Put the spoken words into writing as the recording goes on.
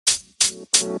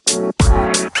Hey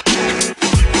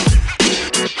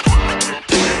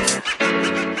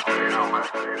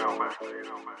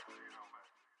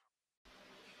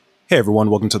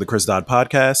everyone, welcome to the Chris Dodd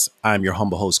Podcast. I'm your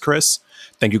humble host, Chris.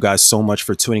 Thank you guys so much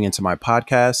for tuning into my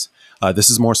podcast.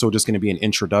 This is more so just going to be an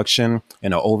introduction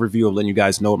and an overview of letting you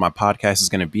guys know what my podcast is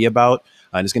going to be about.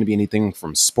 And it's going to be anything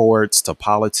from sports to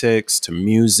politics to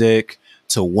music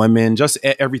to women, just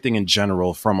everything in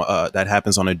general from that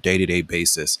happens on a day-to-day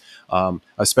basis.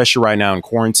 Especially right now in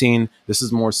quarantine, this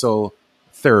is more so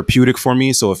therapeutic for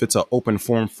me. So if it's an open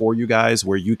forum for you guys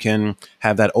where you can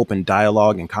have that open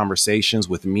dialogue and conversations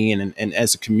with me and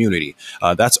as a community,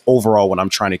 that's overall what I'm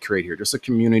trying to create here. Just a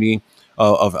community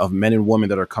of men and women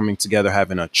that are coming together,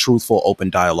 having a truthful, open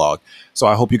dialogue. So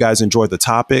I hope you guys enjoyed the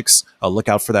topics. Look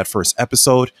out for that first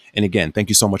episode. And again, thank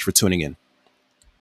you so much for tuning in.